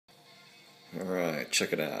Alright,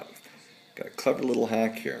 check it out. Got a clever little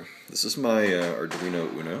hack here. This is my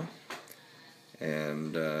Arduino Uno,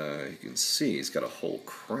 and you can see it's got a whole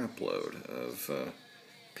crapload of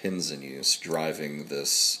pins in use driving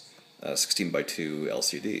this 16 by 2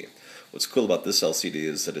 LCD. What's cool about this LCD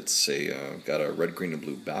is that it's got a red, green, and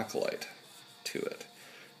blue backlight to it.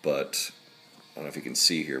 But I don't know if you can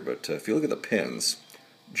see here, but if you look at the pins,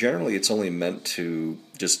 generally it's only meant to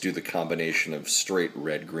just do the combination of straight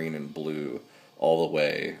red, green, and blue all the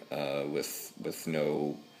way with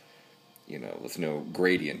no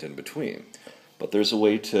gradient in between. But there's a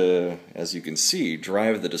way to, as you can see,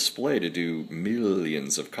 drive the display to do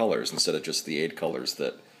millions of colors instead of just the 8 colors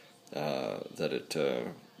that I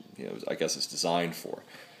guess it's designed for.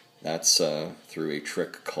 That's through a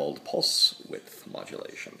trick called pulse width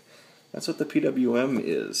modulation. That's what the PWM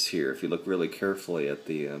is here. If you look really carefully at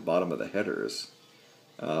the bottom of the headers,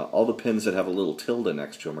 all the pins that have a little tilde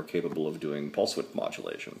next to them are capable of doing pulse width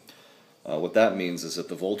modulation. What that means is that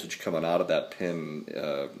the voltage coming out of that pin,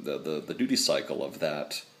 the duty cycle of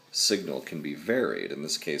that signal can be varied, in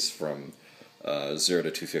this case from 0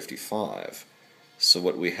 to 255. So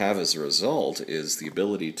what we have as a result is the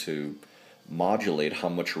ability to modulate how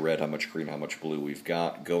much red, how much green, how much blue we've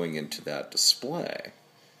got going into that display.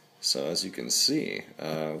 So as you can see,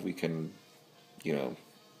 we can,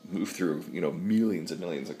 move through, millions and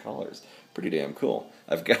millions of colors. Pretty damn cool.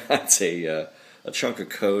 I've got a chunk of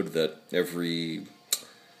code that every,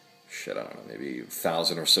 I don't know, maybe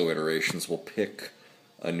 1,000 or so iterations will pick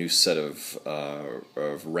a new set of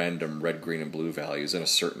random red, green, and blue values in a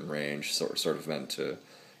certain range, sort of meant to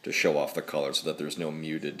show off the color so that there's no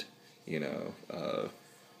muted,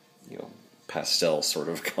 pastel sort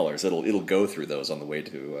of colors. It'll go through those on the way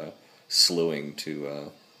to slewing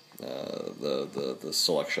to the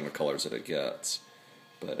selection of colors that it gets.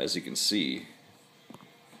 But as you can see,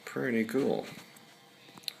 pretty cool.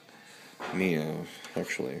 Let me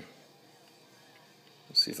actually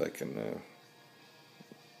see if I can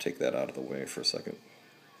take that out of the way for a second.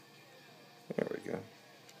 There we go.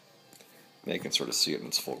 Now you can sort of see it in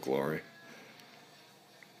its full glory.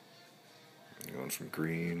 Going from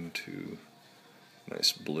green to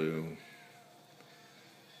nice blue,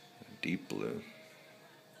 deep blue,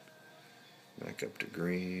 back up to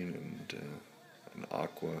green and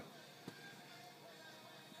aqua,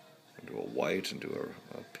 into a white, into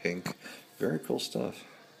a pink. Very cool stuff.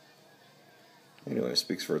 Anyway, it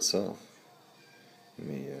speaks for itself. Let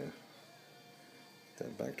me get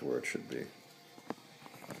that back to where it should be.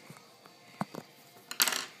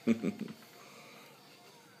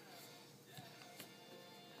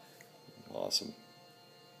 Awesome.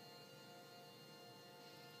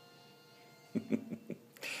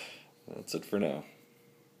 That's it for now.